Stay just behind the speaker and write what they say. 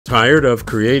Tired of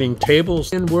creating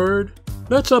tables in Word?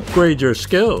 Let's upgrade your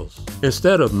skills.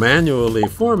 Instead of manually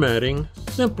formatting,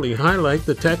 simply highlight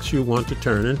the text you want to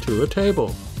turn into a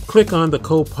table. Click on the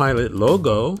Copilot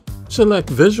logo, select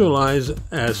Visualize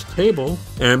as Table,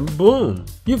 and boom!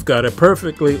 You've got a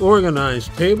perfectly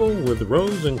organized table with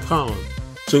rows and columns.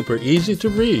 Super easy to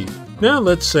read. Now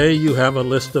let's say you have a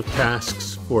list of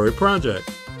tasks for a project.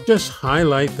 Just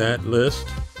highlight that list,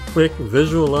 click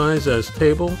Visualize as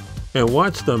Table, and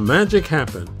watch the magic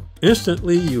happen.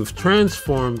 Instantly, you've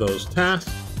transformed those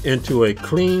tasks into a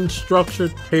clean,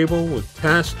 structured table with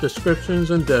task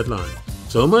descriptions and deadlines.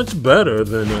 So much better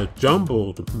than a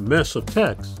jumbled mess of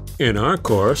text. In our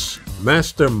course,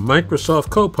 Master Microsoft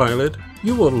Copilot,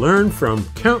 you will learn from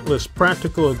countless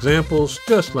practical examples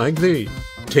just like these,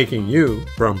 taking you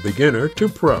from beginner to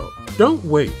pro. Don't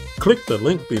wait. Click the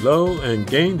link below and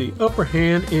gain the upper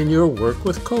hand in your work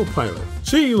with Copilot.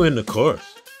 See you in the course.